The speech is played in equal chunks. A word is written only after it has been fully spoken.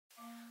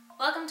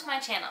Welcome to my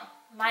channel.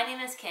 My name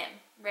is Kim,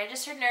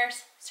 registered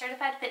nurse,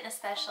 certified fitness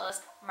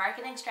specialist,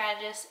 marketing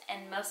strategist,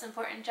 and most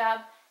important job,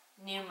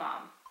 new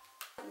mom.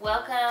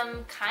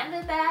 Welcome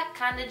kinda back,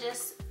 kinda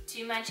just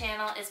to my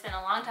channel. It's been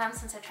a long time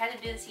since I've tried to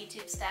do this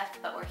YouTube stuff,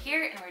 but we're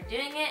here and we're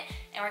doing it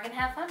and we're gonna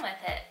have fun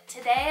with it.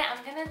 Today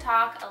I'm gonna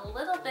talk a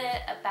little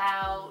bit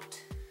about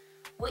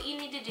what you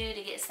need to do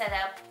to get set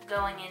up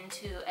going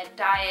into a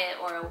diet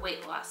or a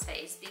weight loss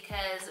phase,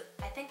 because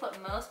I think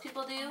what most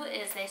people do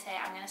is they say,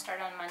 I'm gonna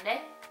start on Monday.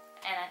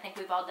 And I think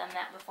we've all done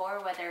that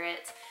before, whether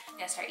it's I'm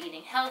gonna start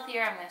eating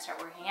healthier, I'm gonna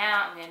start working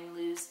out, I'm gonna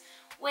lose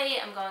weight,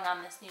 I'm going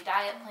on this new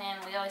diet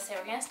plan. We always say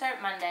we're gonna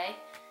start Monday,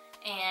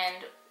 and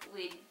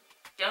we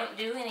don't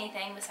do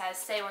anything besides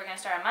say we're gonna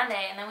start on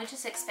Monday, and then we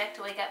just expect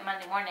to wake up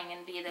Monday morning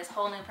and be this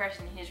whole new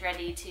person who's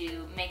ready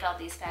to make all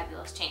these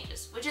fabulous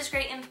changes, which is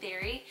great in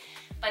theory,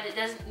 but it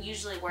doesn't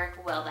usually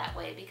work well that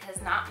way, because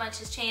not much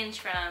has changed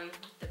from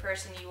the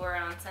person you were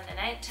on Sunday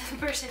night to the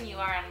person you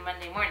are on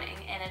Monday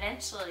morning, and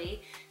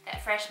eventually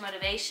that fresh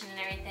motivation and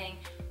everything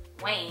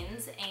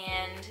wanes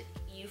and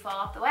you fall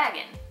off the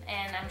wagon.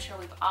 And I'm sure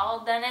we've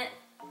all done it.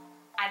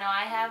 I know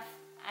I have.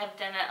 I've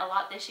done it a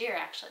lot this year,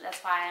 actually. That's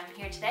why I'm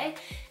here today.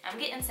 I'm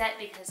getting set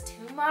because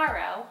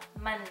tomorrow,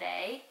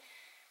 Monday,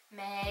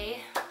 May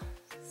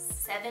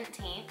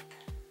 17th,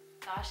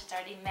 gosh, it's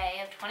already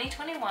May of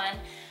 2021,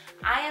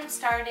 I am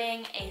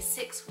starting a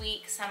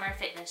 6-week summer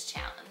fitness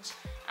challenge.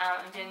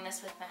 I'm doing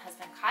this with my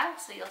husband Kyle,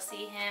 so you'll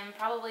see him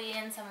probably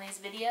in some of these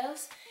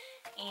videos,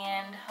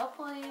 and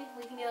hopefully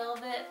we can get a little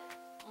bit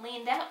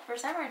leaned out for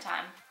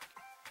summertime.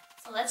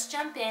 So let's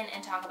jump in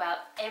and talk about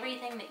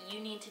everything that you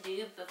need to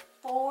do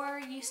before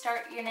you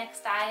start your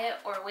next diet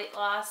or weight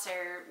loss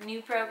or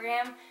new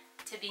program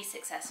to be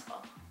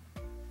successful.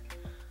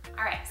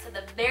 Alright, so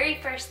the very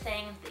first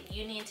thing that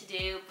you need to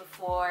do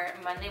before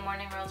Monday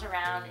morning rolls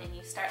around and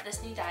you start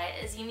this new diet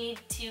is you need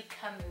to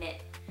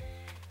commit.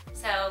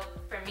 So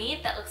for me,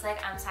 that looks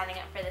like I'm signing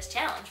up for this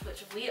challenge,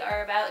 which we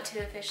are about to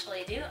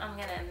officially do. I'm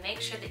gonna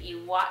make sure that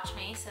you watch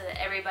me so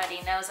that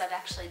everybody knows I've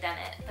actually done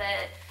it.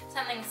 But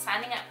something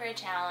signing up for a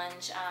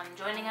challenge,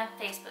 joining a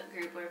Facebook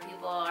group where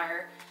people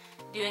are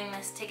doing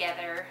this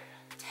together,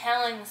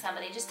 telling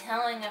somebody, just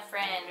telling a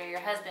friend or your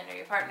husband or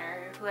your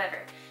partner or whoever,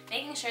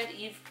 making sure that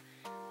you've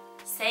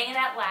saying it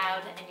out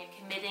loud and you're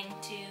committing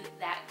to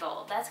that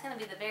goal. That's going to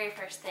be the very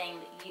first thing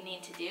that you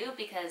need to do,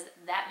 because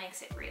that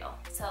makes it real.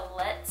 So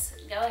let's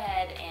go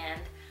ahead and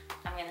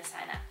I'm going to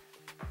sign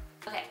up.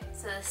 Okay,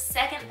 so the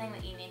second thing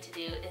that you need to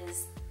do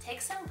is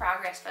take some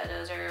progress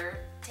photos, or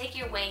take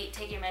your weight,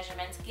 take your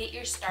measurements, get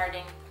your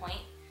starting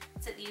point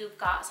so that you've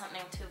got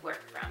something to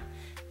work from.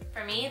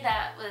 For me,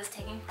 that was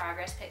taking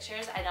progress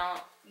pictures. I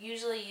don't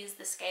usually use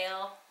the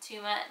scale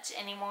too much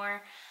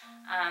anymore,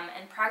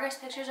 and progress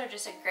pictures are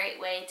just a great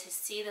way to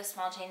see the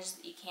small changes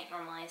that you can't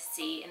normally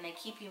see, and they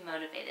keep you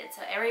motivated.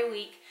 So every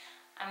week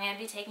I'm going to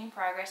be taking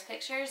progress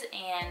pictures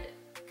and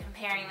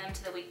comparing them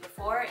to the week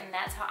before, and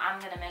that's how I'm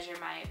going to measure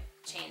my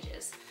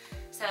changes.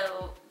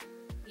 So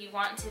you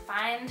want to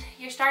find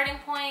your starting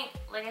point,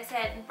 like I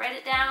said, write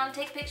it down,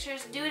 take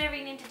pictures, do whatever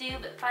you need to do,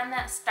 but find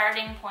that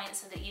starting point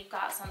so that you've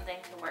got something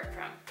to work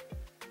from.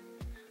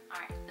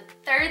 Alright, the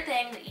third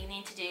thing that you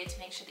need to do to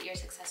make sure that you're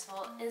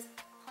successful is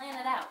plan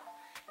it out.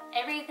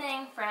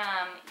 Everything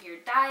from your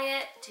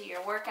diet to your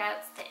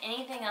workouts to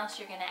anything else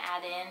you're going to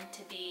add in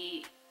to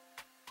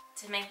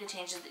make the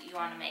changes that you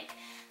want to make.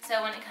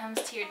 So when it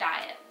comes to your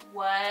diet,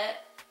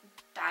 what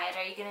diet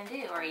are you going to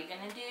do? Are you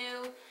going to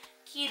do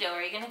keto?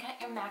 Are you going to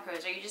cut your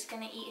macros? Are you just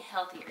going to eat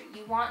healthier?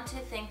 You want to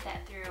think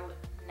that through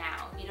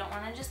now. You don't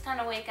want to just kind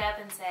of wake up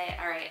and say,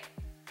 alright,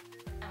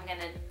 I'm going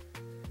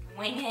to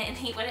wing it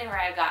and eat whatever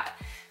I got.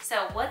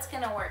 So what's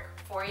going to work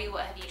for you?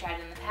 What have you tried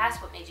in the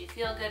past? What made you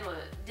feel good? What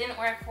didn't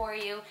work for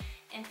you?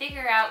 And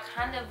figure out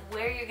kind of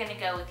where you're going to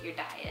go with your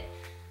diet.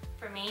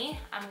 For me,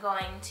 I'm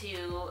going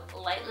to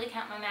lightly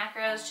count my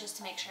macros just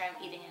to make sure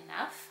I'm eating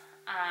enough.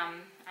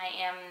 I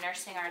am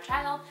nursing our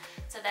child,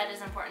 so that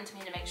is important to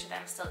me to make sure that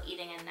I'm still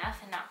eating enough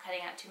and not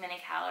cutting out too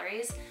many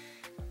calories.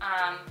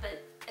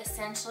 But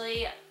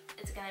essentially,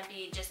 it's going to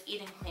be just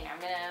eating cleaner. I'm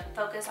going to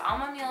focus all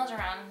my meals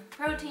around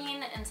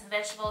protein and some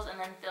vegetables, and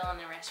then fill in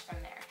the rest from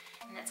there.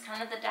 And that's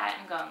kind of the diet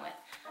I'm going with.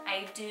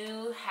 I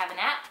do have an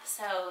app,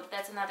 so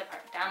that's another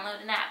part.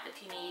 Download an app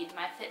if you need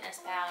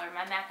MyFitnessPal or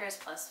My Macros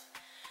Plus.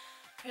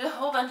 There's a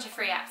whole bunch of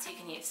free apps you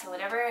can use. So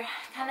whatever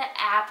kind of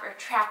app or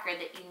tracker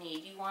that you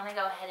need, you want to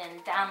go ahead and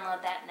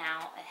download that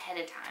now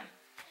ahead of time.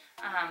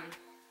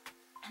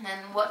 And then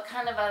what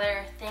kind of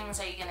other things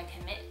are you going to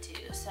commit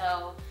to?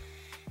 So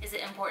is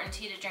it important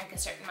to you to drink a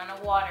certain amount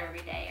of water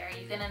every day? Are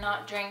you going to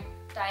not drink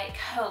Diet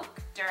Coke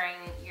during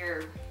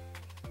your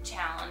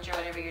challenge or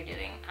whatever you're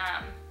doing?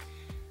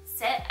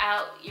 Set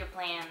out your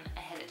plan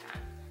ahead of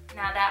time.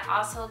 Now that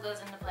also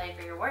goes into play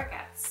for your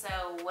workouts. So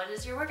what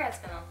is your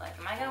workouts gonna look like?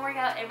 Am I gonna work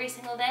out every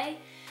single day?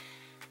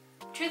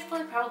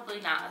 Truthfully,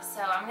 probably not. So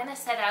I'm gonna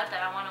set out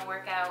that I wanna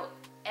work out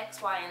X,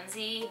 Y, and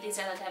Z. These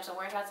are the types of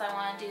workouts I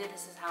wanna do.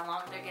 This is how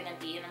long they're gonna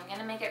be, and I'm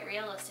gonna make it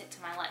realistic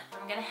to my life.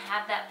 I'm gonna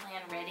have that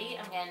plan ready.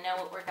 I'm gonna know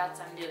what workouts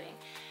I'm doing.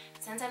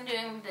 since I'm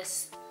doing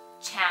this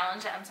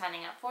challenge that I'm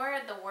signing up for,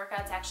 the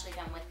workouts actually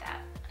come with that.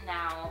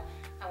 Now,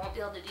 I won't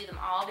be able to do them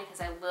all because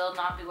I will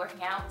not be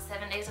working out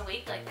 7 days a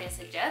week like they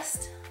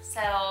suggest. So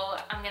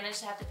I'm gonna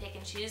just have to pick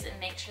and choose and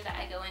make sure that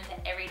I go into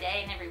every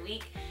day and every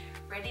week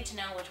ready to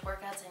know which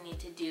workouts I need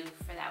to do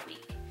for that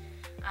week.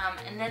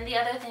 And then the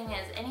other thing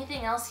is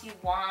anything else you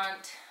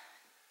want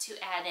to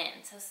add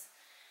in. So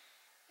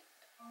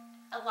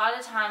a lot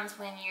of times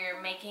when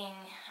you're making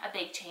a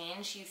big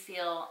change, you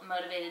feel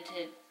motivated to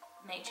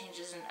make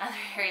changes in other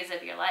areas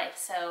of your life.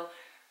 So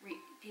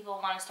people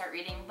want to start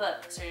reading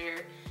books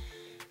or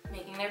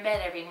making their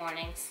bed every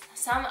morning.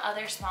 Some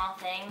other small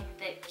thing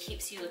that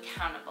keeps you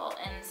accountable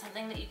and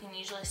something that you can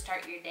usually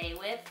start your day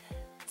with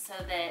so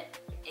that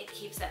it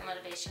keeps that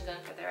motivation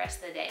going for the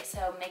rest of the day.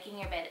 So making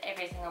your bed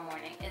every single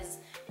morning is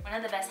one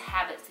of the best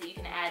habits that you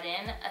can add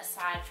in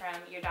aside from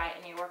your diet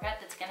and your workout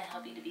that's gonna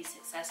help you to be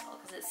successful,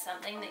 because it's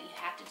something that you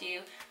have to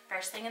do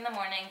first thing in the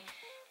morning,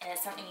 and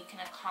it's something you can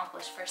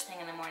accomplish first thing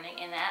in the morning,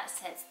 and that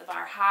sets the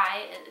bar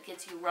high. It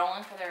gets you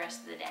rolling for the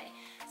rest of the day.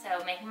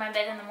 So making my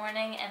bed in the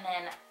morning, and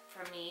then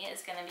for me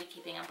is gonna be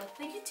keeping up with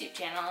the YouTube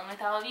channel and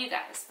with all of you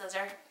guys. Those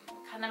are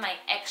kind of my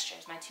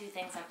extras, my 2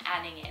 things I'm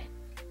adding in.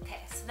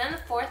 Okay, so then the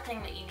 4th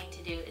thing that you need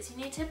to do is you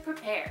need to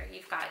prepare.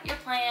 You've got your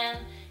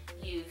plan,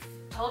 you've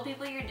told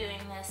people you're doing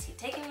this, you've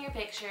taken your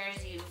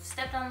pictures, you've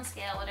stepped on the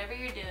scale, whatever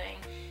you're doing.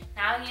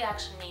 Now you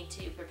actually need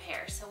to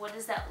prepare. So what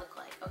does that look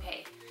like?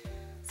 Okay,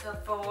 so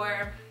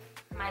for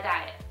my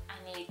diet,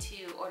 I need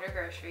to order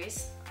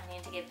groceries. I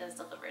need to get those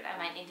delivered. I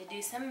might need to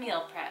do some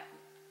meal prep.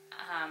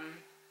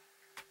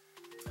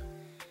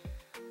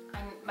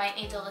 I might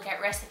need to look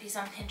at recipes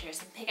on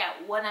Pinterest and pick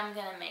out what I'm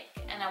gonna make.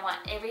 And I want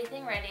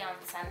everything ready on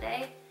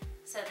Sunday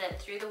so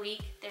that through the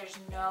week, there's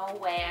no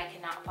way I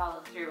cannot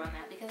follow through on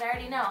that, because I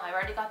already know, I've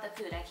already got the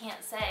food. I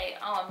can't say,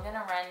 oh, I'm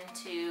gonna run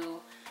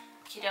to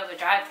Qdoba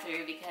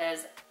drive-thru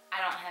because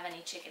I don't have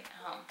any chicken at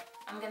home.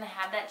 I'm gonna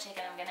have that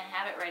chicken, I'm gonna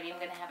have it ready, I'm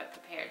gonna have it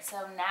prepared.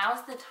 So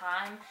now's the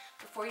time,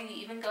 before you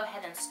even go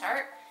ahead and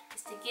start,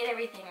 is to get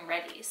everything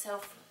ready.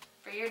 So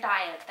for your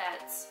diet,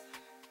 that's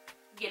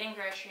getting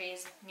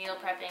groceries, meal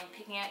prepping,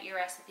 picking out your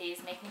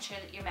recipes, making sure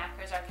that your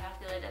macros are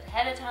calculated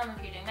ahead of time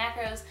if you're doing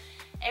macros,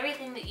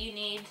 everything that you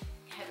need,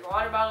 have your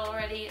water bottle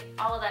ready,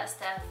 all of that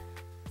stuff,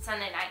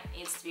 Sunday night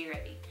needs to be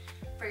ready.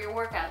 For your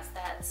workouts,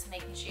 that's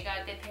making sure you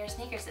got a good pair of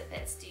sneakers that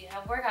fits. Do you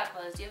have workout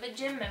clothes? Do you have a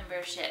gym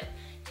membership?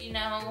 Do you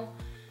know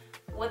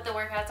what the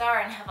workouts are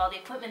and have all the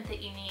equipment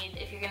that you need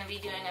if you're gonna be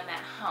doing them at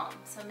home?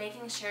 So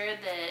making sure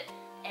that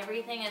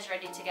everything is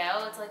ready to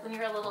go. It's like when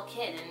you're a little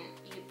kid and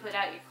you put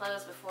out your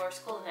clothes before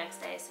school the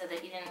next day so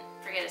that you didn't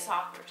forget a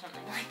sock or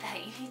something like that.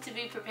 You need to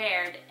be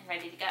prepared and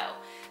ready to go.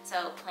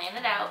 So plan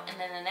it out, and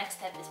then the next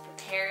step is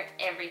prepare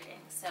everything.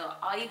 So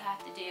all you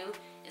have to do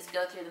is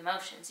go through the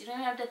motions. You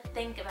don't have to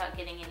think about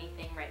getting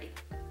anything ready.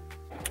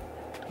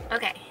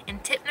 Okay,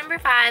 and tip number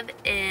 5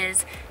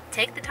 is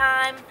take the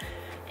time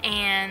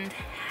and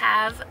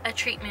have a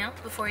treat meal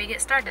before you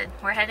get started.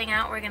 We're heading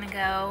out, we're gonna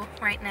go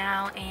right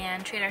now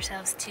and treat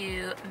ourselves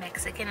to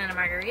Mexican and a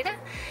margarita.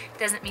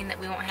 Doesn't mean that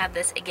we won't have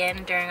this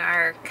again during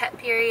our cut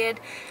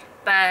period,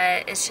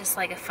 but it's just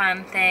like a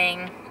fun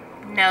thing.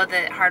 Know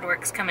that hard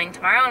work's coming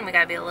tomorrow and we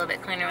gotta be a little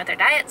bit cleaner with our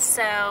diets,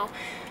 so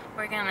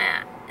we're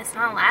gonna, it's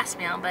not a last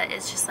meal, but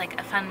it's just like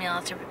a fun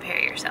meal to prepare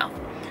yourself.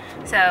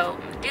 So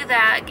do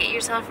that, get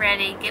yourself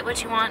ready, get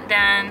what you want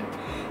done,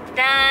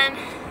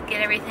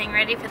 get everything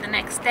ready for the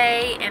next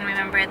day, and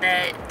remember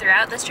that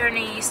throughout this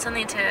journey you still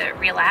need to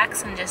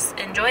relax and just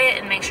enjoy it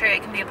and make sure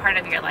it can be a part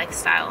of your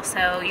lifestyle.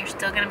 So you're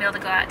still going to be able to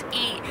go out to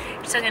eat,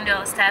 you're still going to do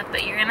all this stuff,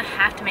 but you're going to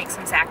have to make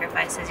some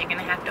sacrifices. You're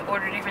going to have to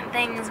order different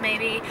things,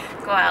 maybe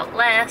go out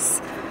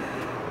less,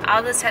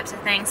 all those types of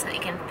things so that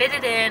you can fit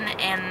it in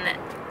and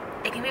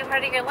it can be a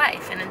part of your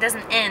life, and it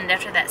doesn't end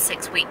after that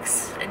 6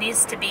 weeks. It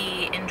needs to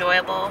be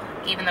enjoyable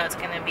even though it's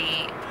going to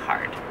be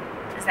hard.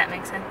 Does that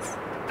make sense?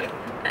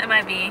 Am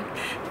I being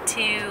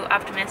too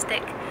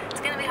optimistic? It's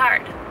gonna be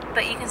hard,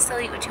 but you can still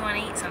eat what you want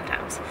to eat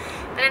sometimes.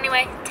 But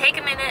anyway, take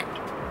a minute,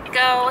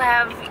 go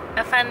have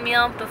a fun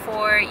meal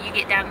before you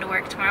get down to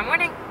work tomorrow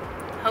morning.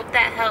 Hope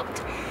that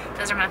helped.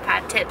 Those are my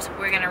 5 tips.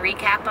 We're gonna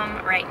recap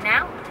them right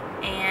now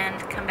and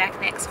come back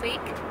next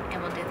week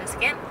and we'll do this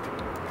again.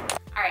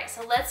 All right,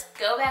 so let's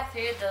go back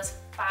through those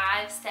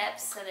 5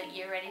 steps so that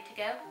you're ready to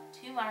go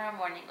tomorrow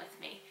morning with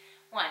me.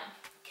 1,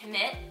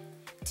 commit.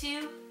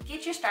 2,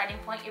 get your starting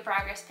point, your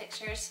progress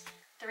pictures.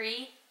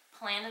 3,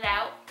 plan it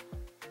out.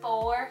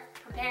 4,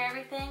 prepare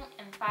everything.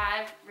 And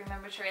 5,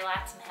 remember to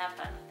relax and have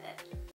fun with it.